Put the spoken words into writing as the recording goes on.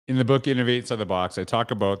in the book, Innovate Outside the Box, I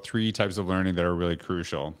talk about 3 types of learning that are really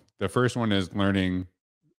crucial. The first one is learning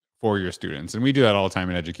for your students. And we do that all the time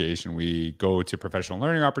in education. We go to professional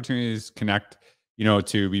learning opportunities, connect,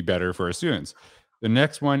 to be better for our students. The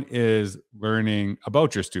next one is learning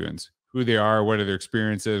about your students, who they are, what are their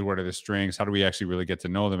experiences, what are their strengths, how do we actually really get to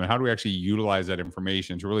know them, and how do we actually utilize that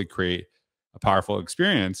information to really create a powerful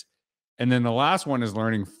experience. And then the last one is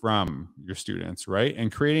learning from your students, right?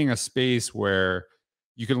 And creating a space where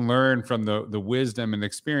you can learn from the wisdom and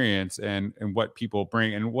experience and what people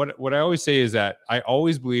bring. And what I always say is that I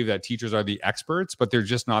always believe that teachers are the experts, but they're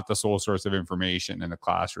just not the sole source of information in the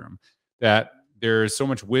classroom. That there's so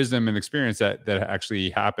much wisdom and experience that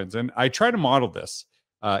actually happens. And I try to model this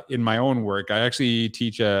in my own work. I actually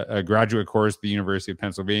teach a graduate course at the University of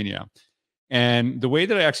Pennsylvania. And the way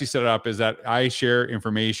that I actually set it up is that I share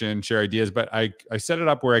information, share ideas, but I set it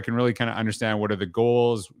up where I can really kind of understand what are the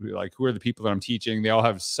goals, like who are the people that I'm teaching. They all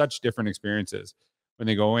have such different experiences when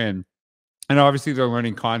they go in. And obviously they're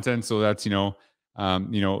learning content. So that's,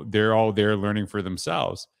 they're all there learning for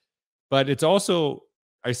themselves. But it's also,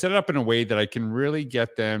 I set it up in a way that I can really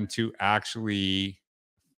get them to actually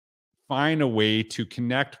find a way to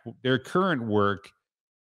connect their current work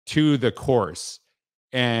to the course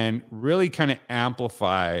and really kind of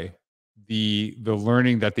amplify the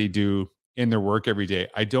learning that they do in their work every day.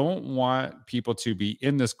 I don't want people to be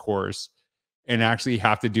in this course and actually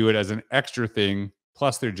have to do it as an extra thing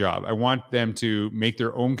plus their job. I want them to make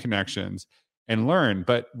their own connections and learn.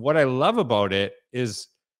 But what I love about it is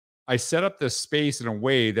I set up this space in a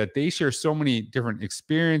way that they share so many different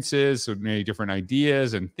experiences, so many different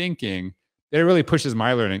ideas and thinking that it really pushes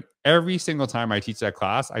my learning. Every single time I teach that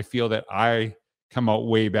class, I feel that I come out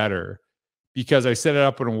way better because I set it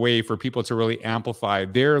up in a way for people to really amplify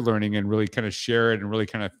their learning and really kind of share it and really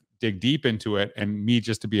kind of dig deep into it, and me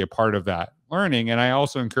just to be a part of that learning. And I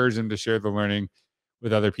also encourage them to share the learning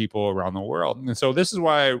with other people around the world. And so this is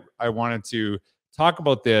why I wanted to talk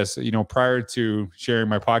about this, prior to sharing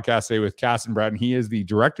my podcast today with Kasson Bratton. He is the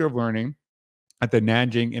director of learning at the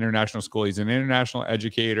Nanjing International School. He's an international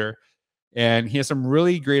educator, and he has some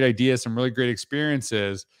really great ideas, some really great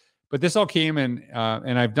experiences. But this all came in,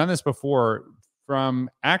 and I've done this before, from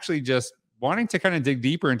actually just wanting to kind of dig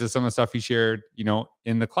deeper into some of the stuff he shared,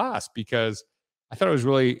 in the class, because I thought it was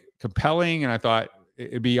really compelling, and I thought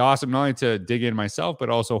it'd be awesome not only to dig in myself, but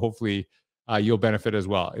also hopefully you'll benefit as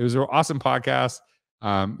well. It was an awesome podcast.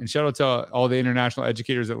 And shout out to all the international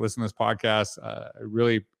educators that listen to this podcast. I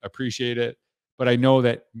really appreciate it. But I know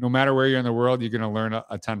that no matter where you're in the world, you're going to learn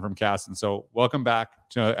a ton from Kasson. So welcome back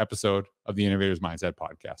to another episode of the Innovator's Mindset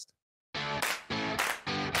Podcast.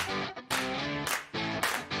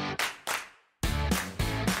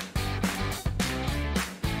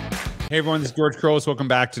 Hey everyone, this is George Couros. Welcome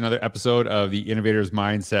back to another episode of the Innovator's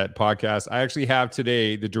Mindset Podcast. I actually have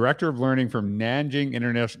today the Director of Learning from Nanjing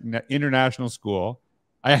International School.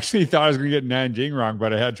 I actually thought I was going to get Nanjing wrong,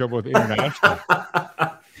 but I had trouble with international.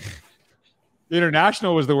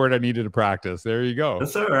 International was the word I needed to practice. There you go.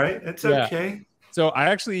 That's all right. It's okay. So I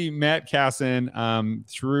actually met Kasson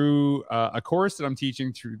through a course that I'm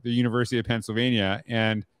teaching through the University of Pennsylvania.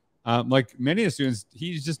 And like many of the students,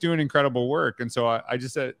 he's just doing incredible work. And so I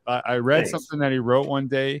just said, I read something that he wrote one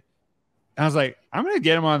day. And I was like, I'm going to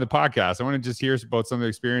get him on the podcast. I want to just hear about some of the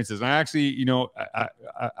experiences. And I actually,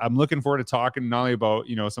 I'm looking forward to talking not only about,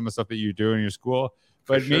 some of the stuff that you do in your school,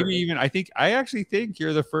 but maybe even, I actually think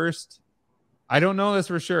you're the first, I don't know this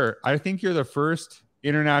for sure. I think you're the first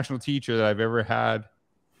international teacher that I've ever had.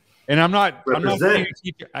 And I'm not saying a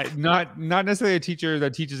teacher, not necessarily a teacher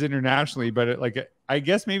that teaches internationally, but I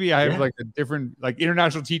guess maybe I have like a different, like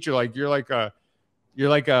international teacher. Like you're like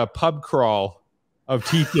a pub crawl of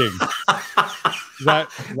teaching. Is that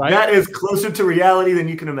right? That is closer to reality than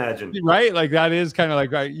you can imagine. Right? Like that is kind of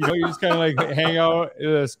like, you just kind of like hang out at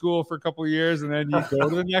a school for a couple of years and then you go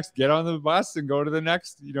to the next, get on the bus and go to the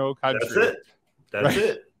next, country. That's it. That's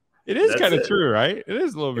it. It is kind of true, right? It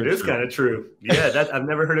is a little bit. It is kind of true. Yeah, I've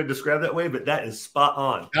never heard it described that way, but that is spot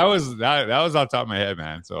on. That was off the top of my head,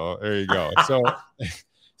 man. So there you go.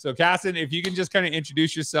 So Kasson, if you can just kind of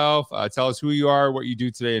introduce yourself, tell us who you are, what you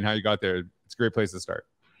do today, and how you got there. It's a great place to start.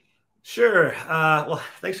 Sure. Well,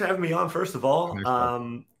 thanks for having me on. First of all,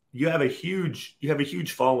 you have a huge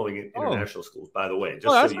following in international schools, by the way.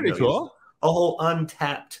 Just that's pretty cool. A whole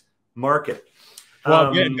untapped market.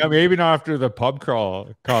 Well, maybe not after the pub crawl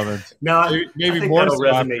comments. No, maybe I more that'll so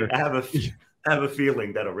resonate. After. I have a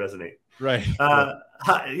feeling that'll resonate. Right.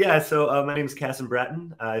 So my name is Kasson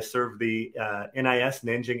Bratton. I serve the NIS,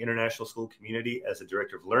 Nanjing International School community, as a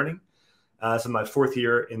director of learning. So my 4th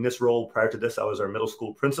year in this role. Prior to this, I was our middle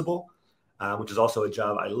school principal. which is also a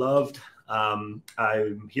job I loved. I'm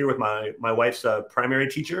here with my wife's primary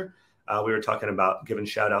teacher. We were talking about giving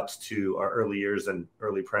shout outs to our early years and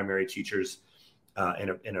early primary teachers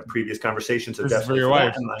in a previous conversation. So this definitely is for your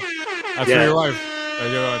wife. That's for your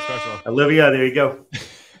wife. Special. Olivia, there you go.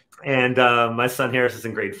 And my son Harris is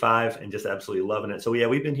in grade 5 and just absolutely loving it. So yeah,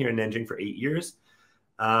 we've been here in Nanjing for 8 years.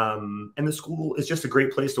 And the school is just a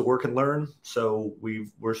great place to work and learn. So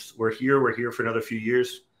we're here for another few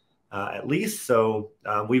years at least. So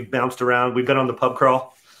we've bounced around. We've been on the pub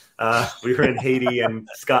crawl. We were in Haiti and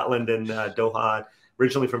Scotland and Doha,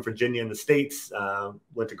 originally from Virginia in the States,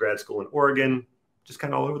 went to grad school in Oregon, just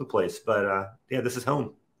kind of all over the place. But yeah, this is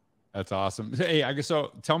home. That's awesome. Hey, I guess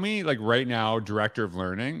so. Tell me, like right now, director of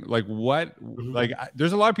learning, like what, like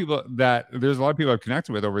there's a lot of people I've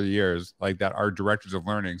connected with over the years, like that are directors of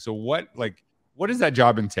learning. So what does that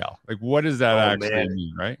job entail? Like, what does that actually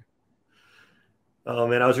mean, right? Oh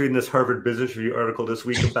man, I was reading this Harvard Business Review article this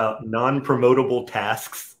week about non-promotable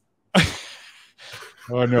tasks.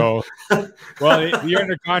 Oh no! Well, you're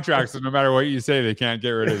under contract, so no matter what you say, they can't get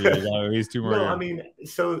rid of you. You got at least 2 more years. I mean,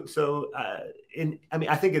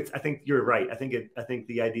 I think you're right. I think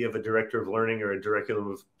the idea of a director of learning or a director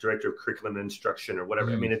of curriculum and instruction or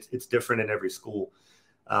whatever. I mean, it's different in every school.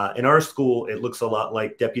 In our school, it looks a lot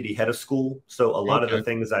like deputy head of school. So a lot of the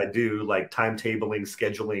things I do, like timetabling,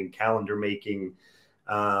 scheduling, calendar making,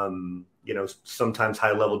 sometimes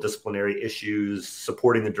high-level disciplinary issues,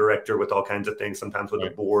 supporting the director with all kinds of things, sometimes with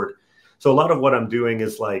the board. So a lot of what I'm doing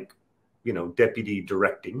is like, deputy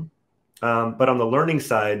directing. But on the learning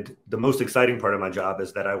side, the most exciting part of my job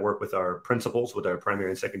is that I work with our principals, with our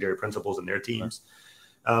primary and secondary principals and their teams,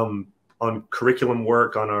 on curriculum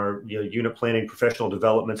work, on our unit planning, professional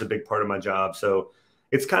development's a big part of my job. So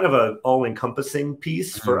it's kind of a all-encompassing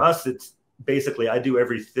piece. For us, it's basically I do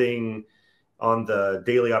everything on the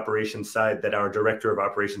daily operations side that our director of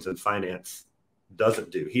operations and finance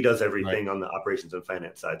doesn't do. He does everything on the operations and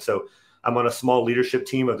finance side. So I'm on a small leadership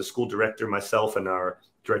team of the school director, myself, and our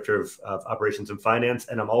director of operations and finance.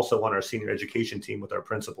 And I'm also on our senior education team with our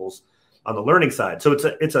principals on the learning side. So let's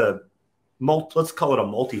call it a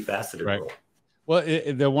multifaceted role. Well,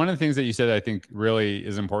 the one of the things that you said I think really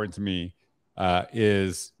is important to me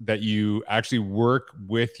is that you actually work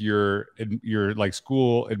with your like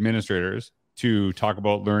school administrators to talk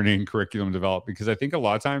about learning curriculum development, because I think a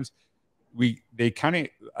lot of times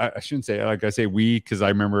I shouldn't say, like I say we, because I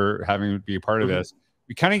remember having to be a part of this,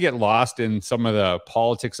 we kind of get lost in some of the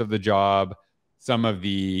politics of the job, some of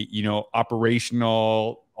the,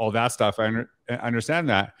 operational, all that stuff. I understand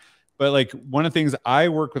that. But like one of the things, I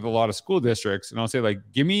work with a lot of school districts, and I'll say, like,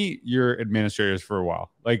 give me your administrators for a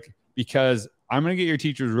while, like, because I'm going to get your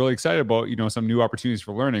teachers really excited about, some new opportunities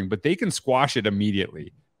for learning, but they can squash it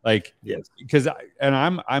immediately. Like, because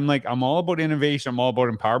I'm all about innovation. I'm all about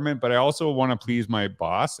empowerment, but I also want to please my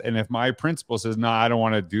boss. And if my principal says, no, I don't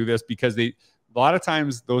want to do this, because a lot of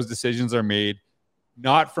times those decisions are made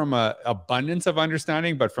not from a abundance of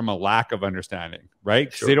understanding, but from a lack of understanding, right?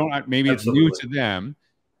 Because they don't, maybe it's new to them.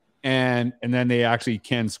 And then they actually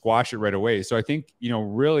can squash it right away. So I think,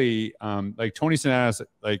 really, like Tony Sinanis,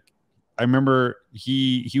 like I remember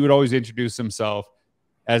he would always introduce himself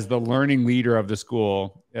as the learning leader of the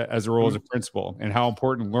school, as a role as a principal, and how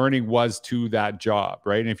important learning was to that job,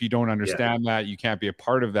 right? And if you don't understand that, you can't be a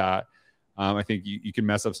part of that. I think you can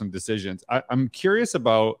mess up some decisions. I'm curious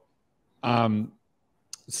about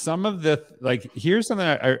some of the, like, here's something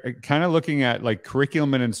I kind of looking at, like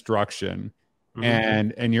curriculum and instruction,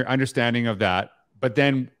 and your understanding of that. But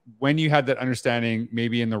then when you had that understanding,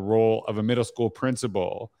 maybe in the role of a middle school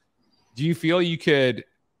principal, do you feel you could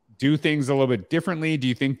do things a little bit differently? Do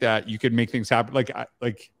you think that you could make things happen? Like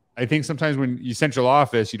I think sometimes when you central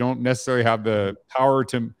office, you don't necessarily have the power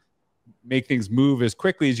to make things move as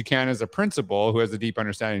quickly as you can as a principal who has a deep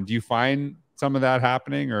understanding. Do you find some of that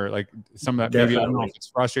happening, or like some of that, maybe, I don't know if it's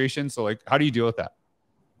frustration? So like, how do you deal with that?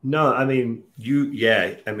 No, I mean, you've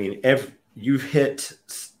hit,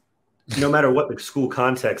 no matter what the school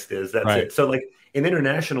context is, that's it. So like in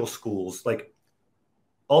international schools, like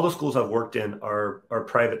all the schools I've worked in are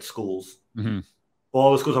private schools.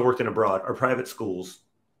 All the schools I've worked in abroad are private schools.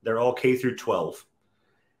 They're all K through 12.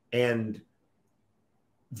 And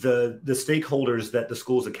the stakeholders that the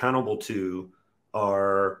school is accountable to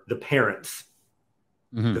are the parents,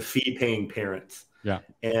 the fee-paying parents.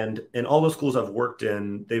 And in all the schools I've worked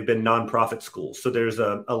in, they've been nonprofit schools. So there's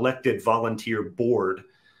a elected volunteer board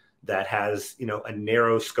that has, a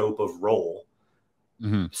narrow scope of role.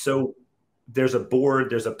 So there's a board,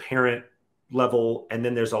 there's a parent level, and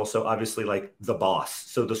then there's also obviously like the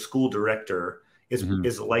boss. So the school director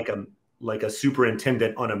is like like a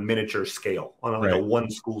superintendent on a miniature scale, on like a one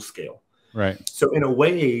school scale. Right. So in a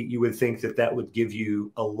way, you would think that that would give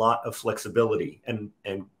you a lot of flexibility and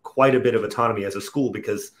quite a bit of autonomy as a school,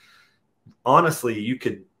 because honestly, you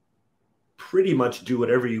could pretty much do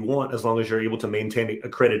whatever you want as long as you're able to maintain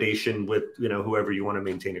accreditation with, you know, whoever you want to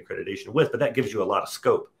maintain accreditation with. But that gives you a lot of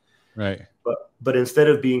scope. Right. But instead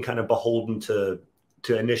of being kind of beholden to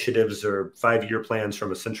initiatives or 5-year plans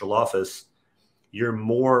from a central office,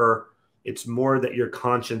 it's more that you're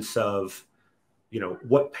conscious of, you know,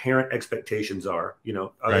 what parent expectations are. You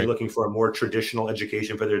know, are they looking for a more traditional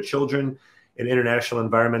education for their children in international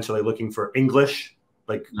environments? Are they looking for English?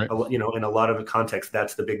 Like, you know, in a lot of the context,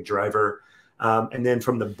 that's the big driver. And then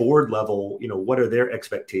from the board level, you know, what are their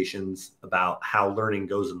expectations about how learning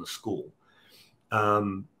goes in the school?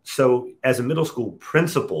 So as a middle school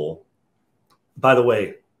principal, by the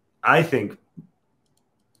way, I think,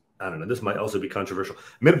 I don't know, this might also be controversial.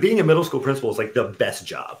 Being a middle school principal is like the best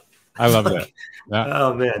job. I love that. Yeah.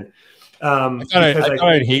 Oh man. I thought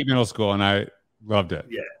I'd hate middle school, and I loved it.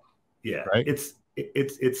 Yeah. Yeah. Right? It's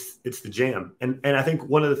the jam. And I think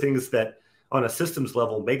one of the things that on a systems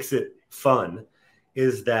level makes it fun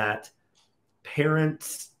is that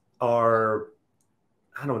parents are,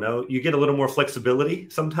 I don't know, you get a little more flexibility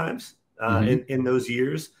sometimes in those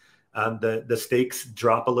years. The stakes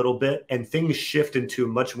drop a little bit and things shift into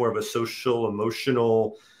much more of a social,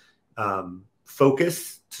 emotional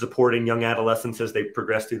focus, supporting young adolescents as they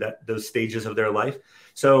progress through those stages of their life.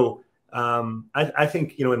 So I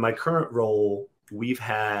think, you know, in my current role, we've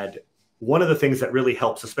had one of the things that really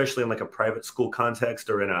helps, especially in like a private school context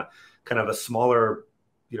or in a kind of a smaller,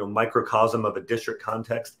 you know, microcosm of a district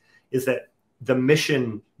context, is that the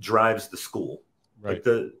mission drives the school. Right.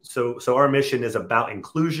 Like so our mission is about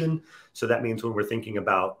inclusion. So that means when we're thinking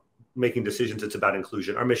about making decisions, it's about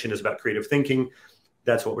inclusion. Our mission is about creative thinking.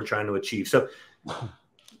 That's what we're trying to achieve. So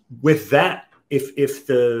with that, if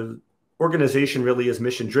the organization really is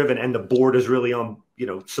mission driven and the board is really on, you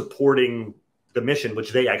know, supporting the mission,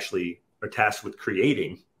 which they actually are tasked with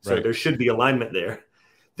creating, so there should be alignment there,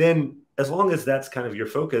 then as long as that's kind of your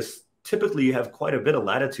focus, typically you have quite a bit of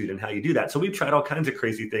latitude in how you do that. So we've tried all kinds of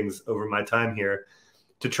crazy things over my time here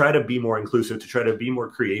to try to be more inclusive, to try to be more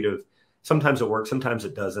creative. Sometimes it works, sometimes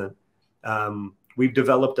it doesn't. We've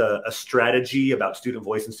developed a strategy about student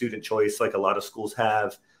voice and student choice, like a lot of schools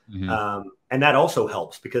have. And that also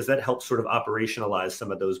helps, because that helps sort of operationalize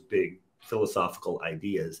some of those big philosophical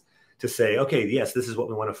ideas to say, okay, yes, this is what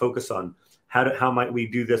we want to focus on. How might we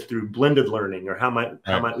do this through blended learning, or how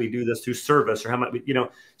might we do this through service, or how might we, you know?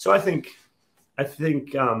 So I think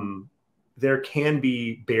there can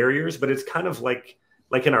be barriers, but it's kind of like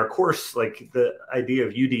in our course, like the idea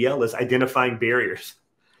of UDL is identifying barriers,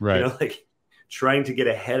 right? You know, like trying to get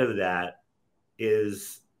ahead of that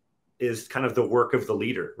is kind of the work of the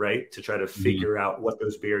leader, right? To try to figure out what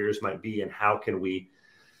those barriers might be and how can we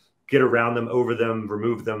get around them, over them,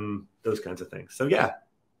 remove them, those kinds of things. So yeah,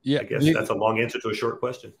 I guess that's a long answer to a short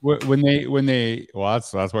question. When they, well,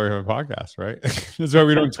 that's why we have a podcast, right? That's why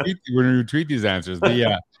we don't tweet these answers.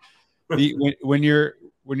 When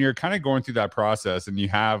you're kind of going through that process and you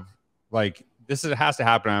have like, this has to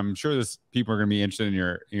happen. I'm sure people are going to be interested in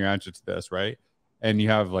your answer to this, right? And you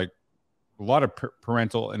have like a lot of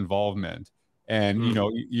parental involvement, and you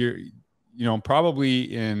know, probably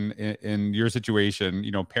in your situation,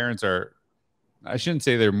 you know, parents are, I shouldn't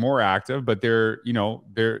say they're more active, but there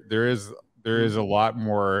is a lot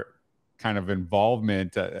more kind of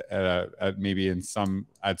involvement at maybe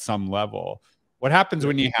at some level. What happens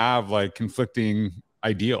when you have like conflicting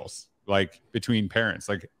ideals, like between parents,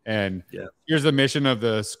 like, and here's the mission of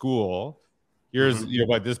the school, here's you know,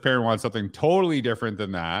 but this parent wants something totally different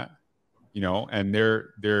than that, you know, and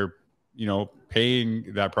they're you know,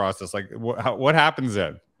 paying that process. Like what happens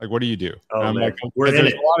then? Like, what do you do? Oh, man. Like,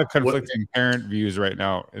 there's a lot of conflicting parent views right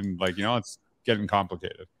now, and like, you know, it's getting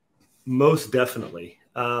complicated. Most definitely.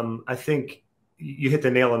 I think you hit the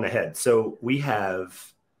nail on the head. So we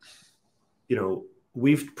have, you know,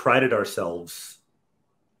 we've prided ourselves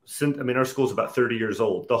since, I mean, our school's about 30 years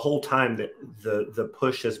old. The whole time that the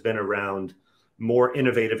push has been around more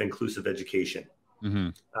innovative, inclusive education.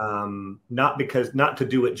 Not to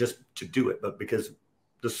do it just to do it, but because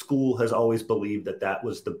the school has always believed that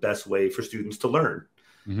was the best way for students to learn.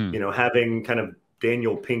 You know, having kind of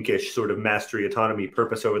Daniel Pinkish sort of mastery, autonomy,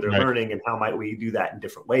 purpose over their learning, and how might we do that in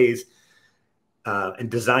different ways.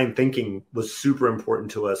 And design thinking was super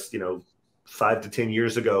important to us, you know, 5 to 10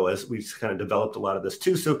 years ago, as we've kind of developed a lot of this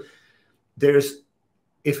too. So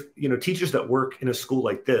if you know, teachers that work in a school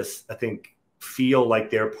like this, I think feel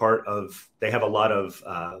like they have a lot of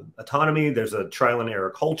autonomy. There's a trial and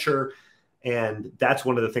error culture. And that's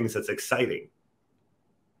one of the things that's exciting.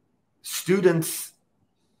 Students,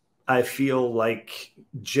 I feel like,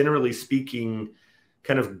 generally speaking,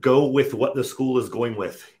 kind of go with what the school is going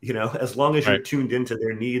with, as long as you're tuned into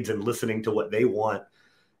their needs and listening to what they want.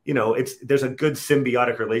 There's a good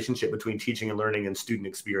symbiotic relationship between teaching and learning and student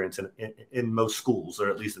experience in most schools, or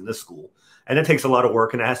at least in this school. And it takes a lot of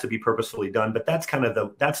work, and it has to be purposefully done. But that's kind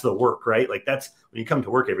of that's the work, right? Like, that's when you come to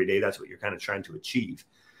work every day, that's what you're kind of trying to achieve.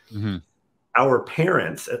 Mm-hmm. Our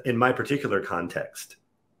parents, in my particular context,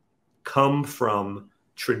 come from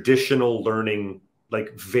traditional learning,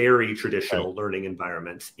 like very traditional learning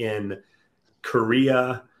environments in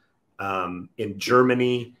Korea, in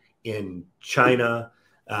Germany, in China,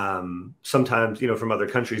 sometimes, from other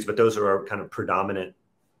countries, but those are our kind of predominant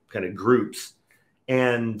kind of groups.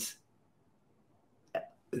 And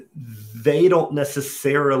they don't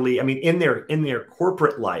necessarily, in their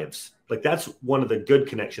corporate lives, like, that's one of the good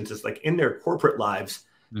connections, is like in their corporate lives,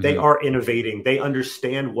 they are innovating. They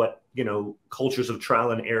understand what, cultures of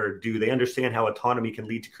trial and error do. They understand how autonomy can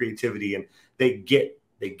lead to creativity, and they get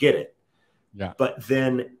it. Yeah. But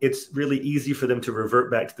then it's really easy for them to revert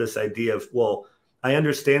back to this idea of, well, I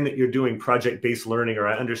understand that you're doing project-based learning, or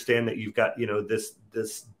I understand that you've got,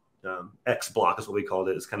 this X block is what we called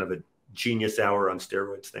it. It's kind of a genius hour on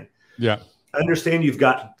steroids thing. Yeah. I understand you've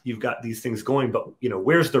got these things going, but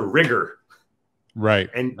where's the rigor? Right.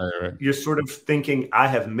 And you're sort of thinking, I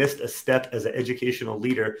have missed a step as an educational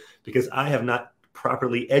leader because I have not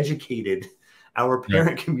properly educated our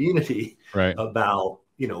parent community about,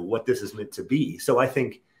 what this is meant to be. So I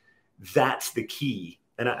think that's the key.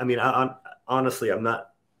 And I honestly, I'm not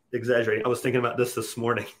exaggerating. I was thinking about this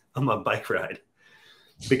morning on my bike ride,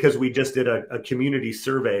 because we just did a community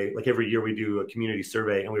survey. Like, every year we do a community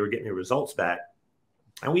survey, and we were getting the results back,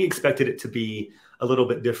 and we expected it to be a little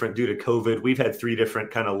bit different due to COVID. We've had 3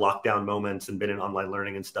 different kind of lockdown moments and been in online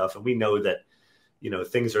learning and stuff. And we know that,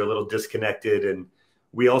 things are a little disconnected. And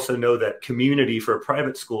we also know that community for a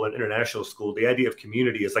private school and international school, the idea of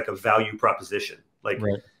community is like a value proposition. Like,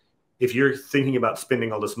 if you're thinking about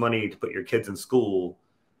spending all this money to put your kids in school,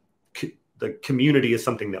 the community is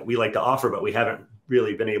something that we like to offer, but we haven't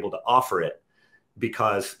really been able to offer it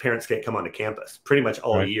because parents can't come onto campus. Pretty much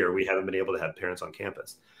all year, we haven't been able to have parents on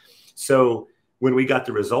campus. So when we got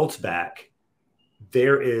the results back,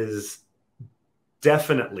 there is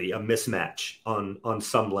definitely a mismatch on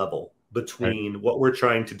some level between what we're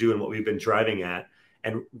trying to do and what we've been driving at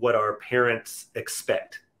and what our parents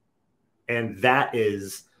expect. And that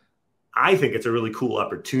is, I think it's a really cool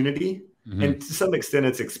opportunity. And to some extent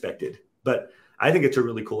it's expected, but I think it's a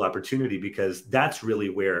really cool opportunity, because that's really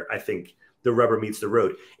where I think the rubber meets the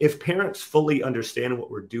road. If parents fully understand what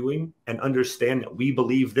we're doing and understand that we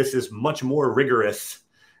believe this is much more rigorous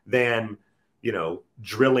than,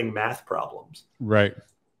 drilling math problems. Right.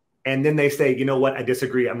 And then they say, you know what, I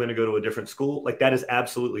disagree, I'm going to go to a different school. Like, that is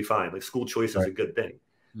absolutely fine. Like, school choice is a good thing.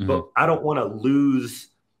 But I don't want to lose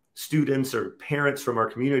students or parents from our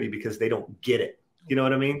community because they don't get it. You know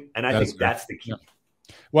what I mean? And I think that's the key.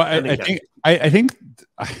 Yeah. Well, I think,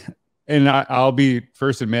 and I'll be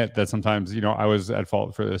first to admit that sometimes, I was at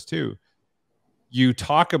fault for this too. You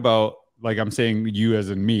talk about, like, I'm saying you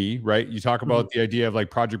as in me, right? You talk about the idea of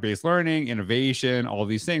like project-based learning, innovation, all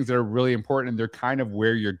these things that are really important, and they're kind of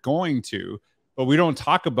where you're going to, but we don't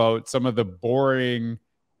talk about some of the boring,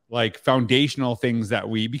 like, foundational things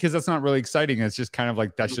because that's not really exciting. It's just kind of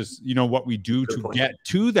like, that's just, what we do to get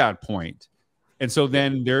to that point. And so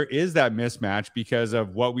then there is that mismatch because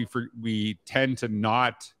of what we tend to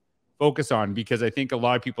not focus on, because I think a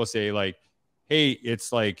lot of people say, like, hey,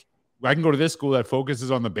 it's like, I can go to this school that focuses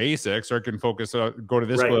on the basics, or I can go to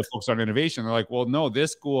this school that focuses on innovation. They're like, well, no,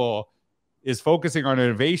 this school is focusing on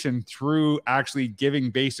innovation through actually giving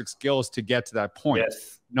basic skills to get to that point.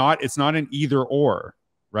 Yes. It's not an either or,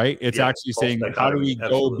 right? It's actually saying, how do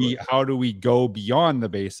we go beyond the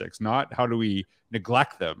basics? Not how do we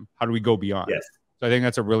neglect them? How do we go beyond? Yes. So I think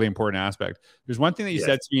that's a really important aspect. There's one thing that you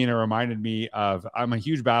said to me, and it reminded me of, I'm a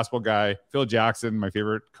huge basketball guy. Phil Jackson, my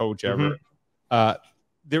favorite coach ever.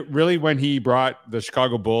 Really, when he brought the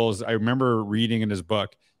Chicago Bulls, I remember reading in his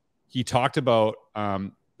book, he talked about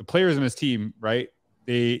the players in his team, right?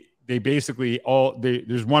 They basically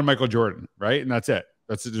there's one Michael Jordan, right? And that's it.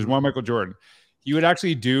 There's one Michael Jordan. He would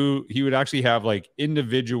actually have like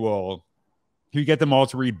individual, he'd get them all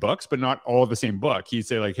to read books, but not all the same book. He'd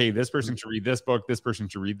say, like, hey, this person should read this book, this person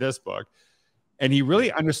should read this book. And he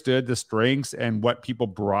really understood the strengths and what people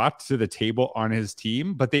brought to the table on his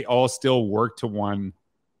team, but they all still work to one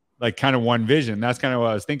vision. That's kind of what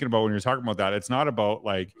I was thinking about when you're talking about that. It's not about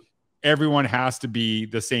like everyone has to be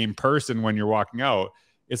the same person when you're walking out.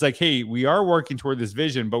 it's like, hey, we are working toward this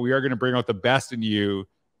vision, but we are going to bring out the best in you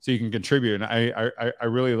so you can contribute. And I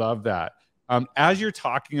really love that. As you're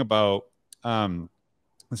talking about some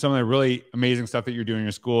of the really amazing stuff that you're doing in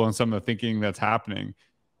your school and some of the thinking that's happening,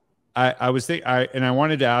 I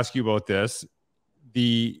wanted to ask you about this.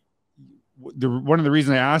 One of the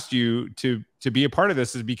reasons I asked you to be a part of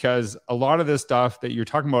this is because a lot of this stuff that you're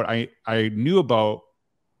talking about, I knew about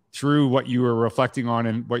through what you were reflecting on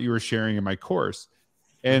and what you were sharing in my course.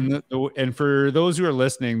 And and for those who are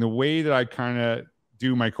listening, the way that I kind of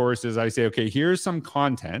do my course is I say, okay, here's some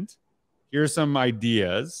content, here's some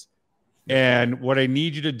ideas, and what I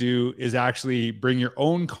need you to do is actually bring your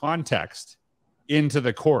own context into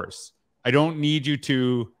the course. I don't need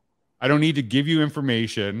to give you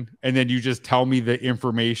information and then you just tell me the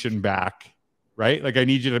information back, right? Like I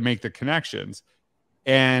need you to make the connections.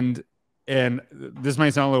 And this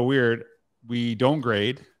might sound a little weird. We don't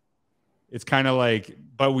grade. It's kind of like,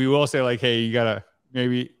 but we will say like, hey, you gotta,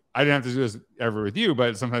 maybe I didn't have to do this ever with you,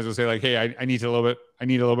 but sometimes we'll say like, hey, I need a little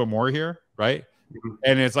bit more here, right?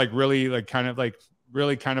 And it's like really like kind of like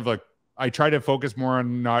I try to focus more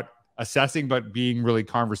on not assessing, but being really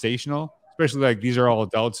conversational, especially like these are all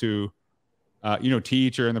adults who,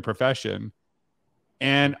 teach or in the profession.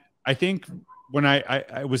 And I think when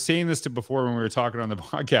I was saying this to before when we were talking on the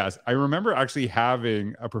podcast, I remember actually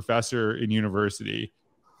having a professor in university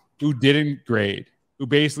who didn't grade, who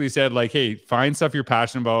basically said like, hey, find stuff you're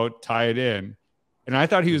passionate about, tie it in. And I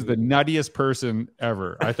thought he was the nuttiest person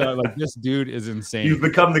ever. I thought like, this dude is insane. You've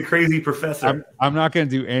become the crazy professor. I'm not going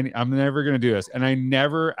to do I'm never going to do this. And I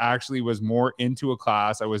never actually was more into a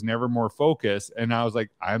class. I was never more focused. And I was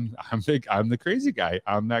like, I'm the crazy guy.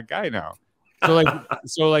 I'm that guy now.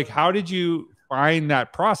 So like, how did you find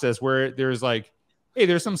that process where there's like, hey,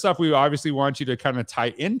 there's some stuff we obviously want you to kind of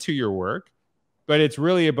tie into your work, but it's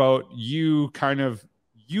really about you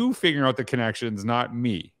figuring out the connections, not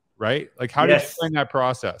me, right? Like, how did you find that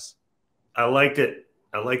process? I liked it.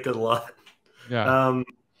 I liked it a lot. Yeah.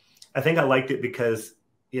 I think I liked it because,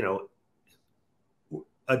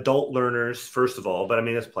 adult learners, first of all, but I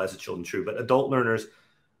mean, this applies to children too, but adult learners,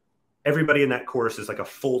 everybody in that course is like a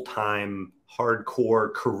full-time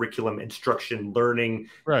hardcore curriculum instruction learning,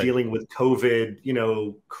 dealing with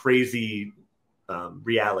COVID, crazy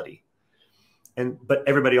reality. But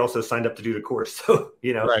everybody also signed up to do the course. So,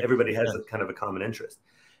 everybody has a kind of a common interest.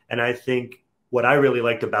 And I think what I really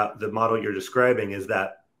liked about the model you're describing is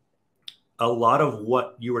that a lot of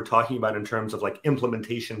what you were talking about in terms of like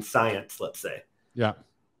implementation science, let's say,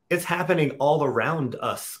 it's happening all around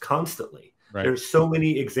us constantly. Right. There's so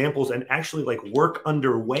many examples and actually like work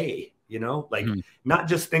underway, like not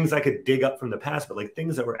just things I could dig up from the past, but like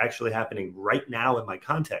things that were actually happening right now in my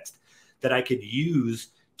context that I could use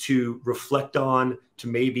to reflect on, to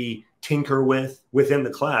maybe tinker with within the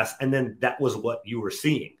class. And then that was what you were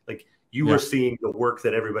seeing. Like you were seeing the work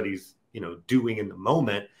that everybody's, doing in the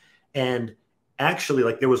moment. And actually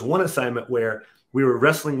like there was one assignment where we were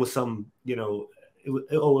wrestling with some, it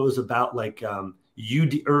was about like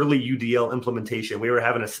early UDL implementation. We were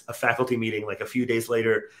having a faculty meeting like a few days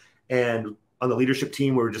later. And on the leadership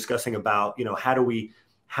team, we were discussing about, how do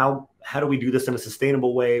we do this in a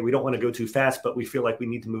sustainable way? We don't want to go too fast, but we feel like we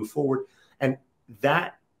need to move forward. And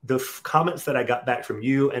the comments that I got back from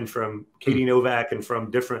you and from Katie Novak and from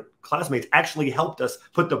different classmates actually helped us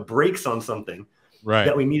put the brakes on something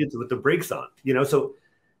that we needed to put the brakes on, So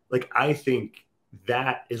like, I think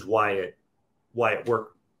that is why it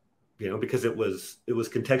worked, because it was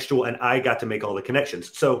contextual and I got to make all the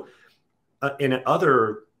connections. So in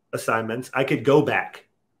other assignments, I could go back,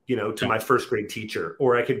 to my first grade teacher,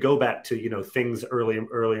 or I could go back to, things early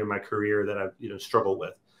in my career that I've, struggled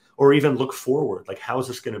with, or even look forward, like, how's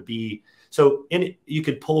this going to be? So you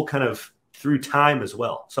could pull kind of through time as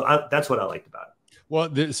well. So that's what I liked about it.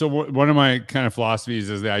 Well, so one of my kind of philosophies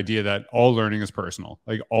is the idea that all learning is personal,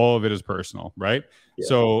 like all of it is personal, right? Yeah.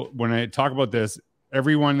 So when I talk about this,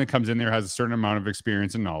 everyone that comes in there has a certain amount of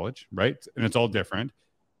experience and knowledge, right? And it's all different.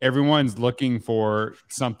 Everyone's looking for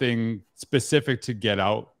something specific to get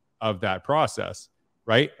out of that process,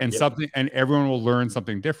 right? And and everyone will learn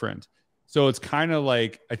something different. So it's kind of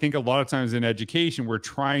like, I think a lot of times in education, we're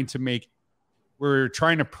trying to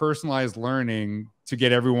personalize learning to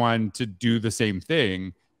get everyone to do the same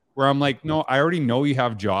thing, where I'm like, no, I already know you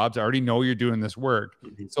have jobs. I already know you're doing this work.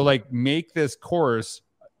 So like, make this course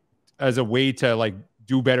as a way to like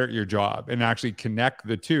do better at your job and actually connect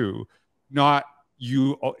the two, not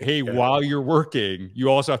while you're working, you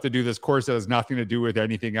also have to do this course that has nothing to do with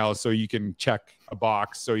anything else. So you can check a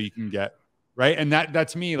box so you can get right. And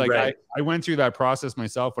that's me. Like I went through that process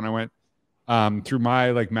myself when I went through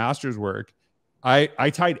my like master's work. I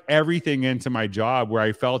tied everything into my job where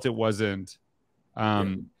I felt it wasn't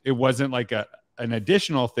like an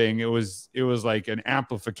additional thing. It was like an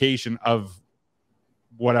amplification of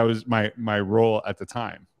what I was, my role at the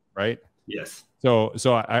time. Right. Yes. So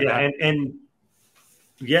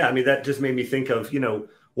yeah, I mean, that just made me think of,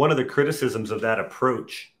 one of the criticisms of that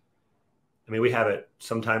approach. I mean, we have it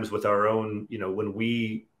sometimes with our own, when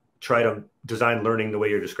we try to design learning the way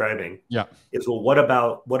you're describing. Yeah. Is, well, what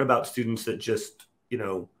about students that just,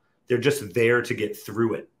 they're just there to get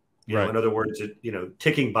through it? Right. In other words,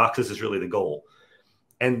 ticking boxes is really the goal.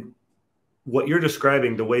 And what you're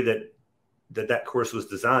describing, the way that course was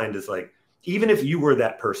designed, is like, even if you were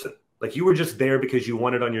that person, like you were just there because you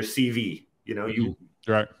want it on your CV, you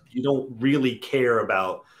don't really care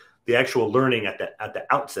about the actual learning at the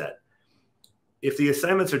outset. If the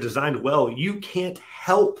assignments are designed well, you can't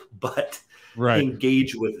help but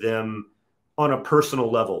engage with them on a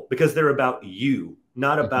personal level, because they're about you,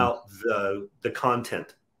 not about the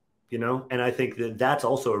content, And I think that that's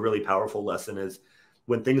also a really powerful lesson, is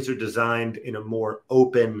when things are designed in a more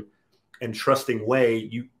open and trusting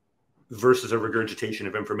way, versus a regurgitation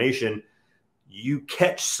of information, you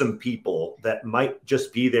catch some people that might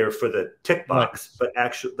just be there for the tick box, but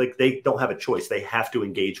actually, like, they don't have a choice. They have to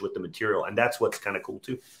engage with the material. And that's what's kind of cool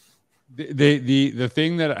too. The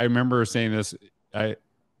thing that I remember saying to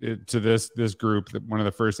this group, that one of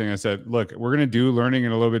the first things I said, look, we're going to do learning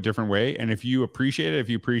in a little bit different way. And if you appreciate it, if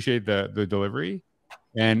you appreciate the delivery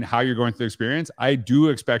and how you're going through the experience, I do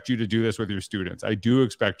expect you to do this with your students. I do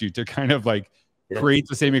expect you to kind of like create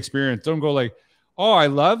the same experience. Don't go like, oh, I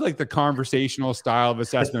love like the conversational style of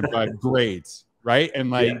assessment, but grades, right?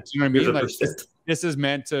 And like, do you know what I mean? Like this is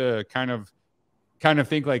meant to kind of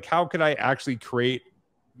think like, how could I actually create,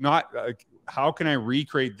 not like, how can I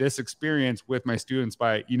recreate this experience with my students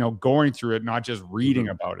by, going through it, not just reading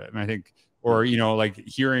about it. And I think, or, like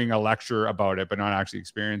hearing a lecture about it, but not actually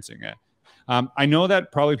experiencing it. I know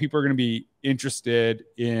that probably people are going to be interested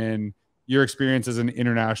in your experience as an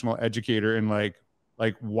international educator, and like,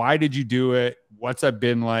 why did you do it? What's that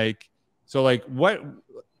been like? So like, what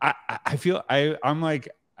I feel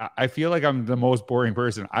like I'm the most boring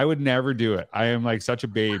person. I would never do it. I am like such a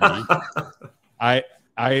baby. I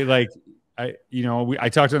talked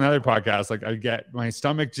to another podcast. Like my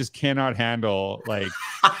stomach just cannot handle like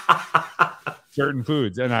certain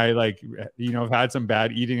foods. And I have had some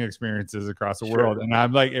bad eating experiences across the world. And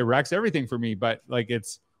I'm like, it wrecks everything for me. But like,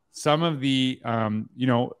 it's some of the,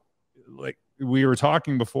 like we were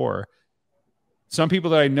talking before, some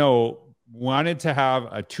people that I know wanted to have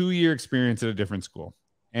a 2-year experience at a different school,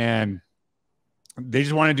 and they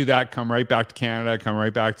just want to do that, come right back to Canada, come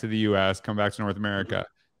right back to the US, come back to North America.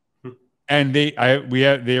 And they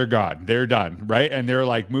are gone. They're done. Right. And they're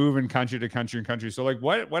like moving country to country and country. So like,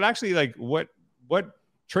 what actually, like, what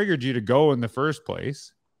triggered you to go in the first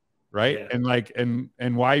place? Right. Yeah. And like, and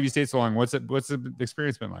why have you stayed so long? What's the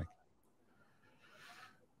experience been like?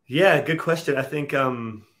 Yeah, good question. I think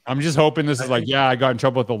I'm just hoping this is like, I got in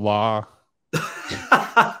trouble with the law.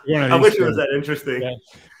 I wish it was that interesting. Yeah.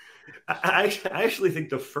 I actually think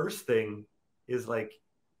the first thing is like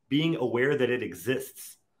being aware that it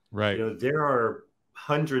exists. Right. There are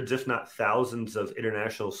hundreds, if not thousands, of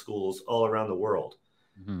international schools all around the world.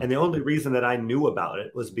 Mm-hmm. And the only reason that I knew about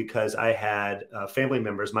it was because I had family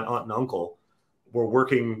members, my aunt and uncle, were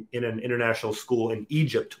working in an international school in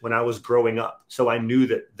Egypt when I was growing up. So I knew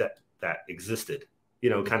that existed,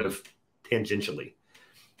 kind of tangentially.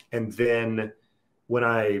 And then when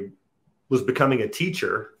I was becoming a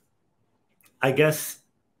teacher, I guess,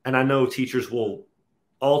 and I know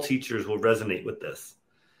all teachers will resonate with this.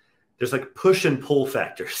 There's like push and pull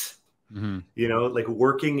factors. Mm-hmm. Like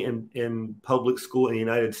working in public school in the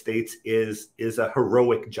United States is a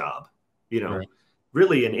heroic job, right.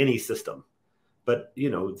 Really in any system. But,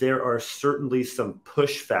 there are certainly some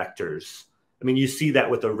push factors. I mean, you see that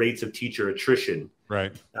with the rates of teacher attrition.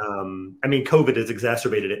 Right. I mean, COVID has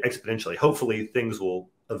exacerbated it exponentially. Hopefully things will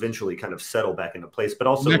eventually kind of settle back into place, but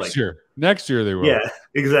also next year they will. Yeah,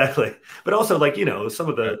 exactly. But also some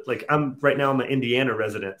of the, like I'm an Indiana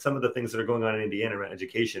resident. Some of the things that are going on in Indiana around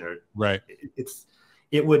education are right.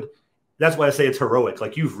 That's why I say it's heroic.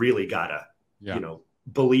 Like you've really gotta,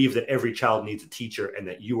 believe that every child needs a teacher and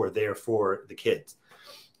that you are there for the kids.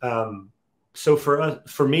 So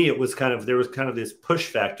for me, it was there was this push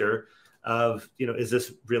factor of, is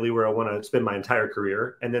this really where I want to spend my entire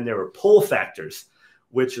career? And then there were pull factors,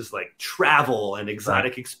 which is like travel and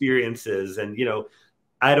exotic experiences. And,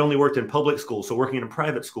 I'd only worked in public school. So working in a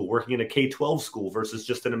private school, working in a K-12 school versus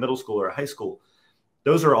just in a middle school or a high school,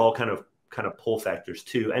 those are all kind of kind of pull factors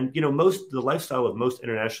too. And, the lifestyle of most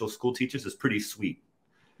international school teachers is pretty sweet.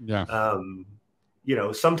 Yeah.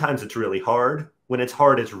 Sometimes it's really hard. When it's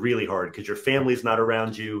hard, it's really hard because your family's not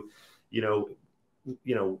around you.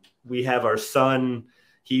 We have our son,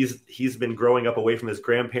 he's been growing up away from his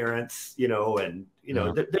grandparents,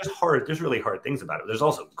 there's really hard things about it. There's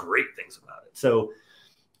also great things about it. So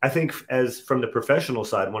I think from the professional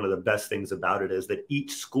side, one of the best things about it is that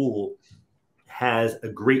each school has a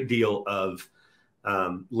great deal of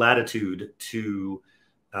latitude to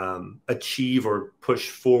achieve or push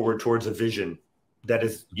forward towards a vision that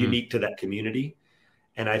is unique to that community.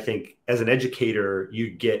 And I think as an educator,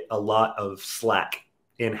 you get a lot of slack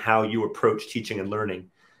in how you approach teaching and learning.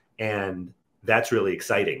 And that's really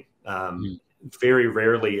exciting. Very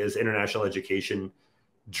rarely is international education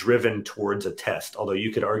driven towards a test, although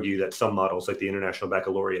you could argue that some models like the International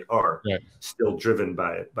Baccalaureate are still driven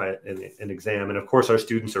by an exam. And of course, our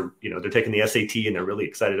students are, they're taking the SAT and they're really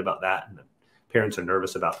excited about that. And the parents are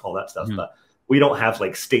nervous about all that stuff. But we don't have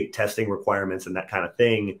like state testing requirements and that kind of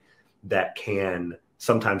thing that can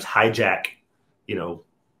sometimes hijack,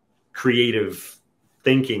 creative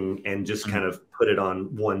thinking and just kind of put it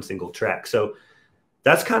on one single track. So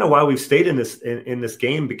that's kind of why we've stayed in this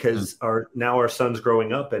game, because now our son's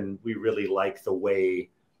growing up and we really like the way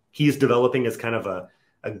he's developing as kind of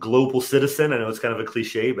a global citizen. I know it's kind of a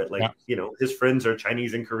cliche, but his friends are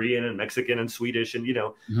Chinese and Korean and Mexican and Swedish, and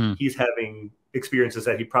he's having experiences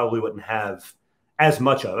that he probably wouldn't have as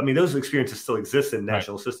much of. I mean, those experiences still exist in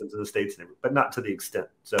national systems in the States, but not to the extent.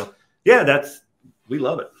 So yeah, we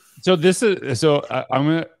love it. So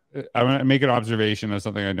I'm gonna make an observation of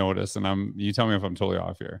something I noticed, and you tell me if I'm totally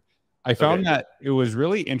off here. I found that it was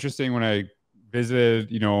really interesting when I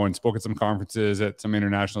visited, and spoke at some conferences at some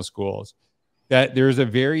international schools, that there's a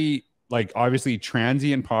very obviously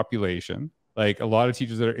transient population, like a lot of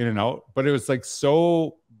teachers that are in and out, but it was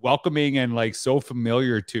so welcoming and so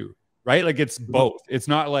familiar too, right? Like it's both. It's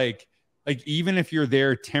not like even if you're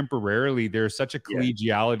there temporarily, there's such a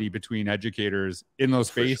collegiality between educators in those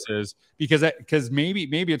spaces, because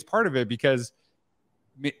maybe it's part of it, because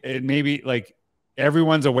maybe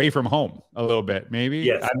everyone's away from home a little bit, maybe.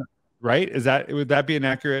 Yes. Right? Would that be an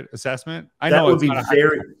accurate assessment? That would be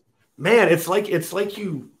man. It's like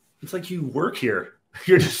you work here.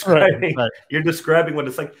 You're describing you're describing what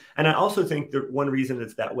it's like. And I also think that one reason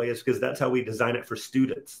it's that way is because that's how we design it for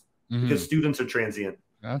students, because students are transient.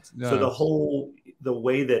 So the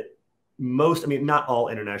way that not all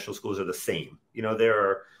international schools are the same.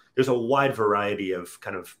 There's a wide variety of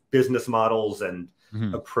kind of business models and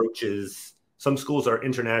approaches. Some schools are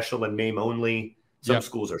international and name only. Some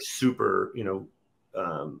schools are super,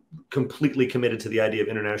 completely committed to the idea of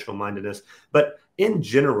international mindedness. But in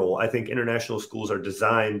general, I think international schools are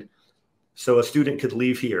designed so a student could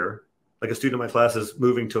leave here. Like a student in my class is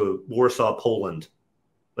moving to Warsaw, Poland.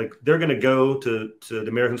 Like they're going to go to the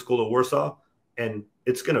American School of Warsaw, and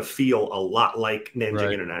it's going to feel a lot like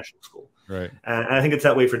Nanjing International School. Right. And I think it's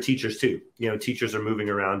that way for teachers too. Teachers are moving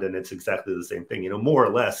around and it's exactly the same thing. More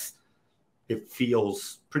or less, it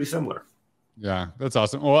feels pretty similar. Yeah, that's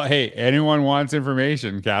awesome. Well, hey, anyone wants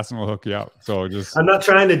information, Kasson will hook you up. So I'm not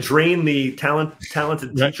trying to drain the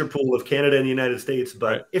talented teacher pool of Canada and the United States,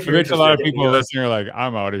 but if you're interested, a lot of people listening are like,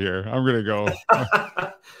 I'm out of here. I'm gonna go.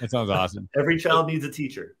 That sounds awesome. Every child needs a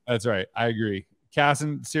teacher. That's right. I agree.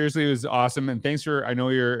 Kasson, seriously, it was awesome. And thanks I know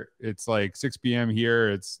it's like 6 p.m. here.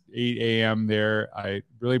 It's 8 a.m. there. I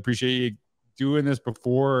really appreciate you doing this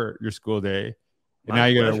before your school day. And now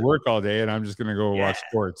you got to work all day, and I'm just going to go watch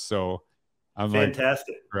sports. So I'm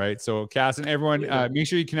fantastic. Right. So Kasson, everyone, make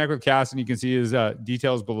sure you connect with Kasson. You can see his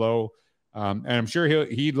details below. And I'm sure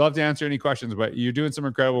he'd love to answer any questions, but you're doing some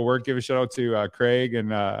incredible work. Give a shout out to Craig and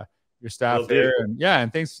your staff there.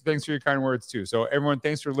 And thanks for your kind words too. So everyone,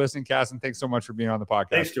 thanks for listening. Kasson, thanks so much for being on the podcast.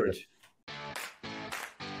 Thanks, George.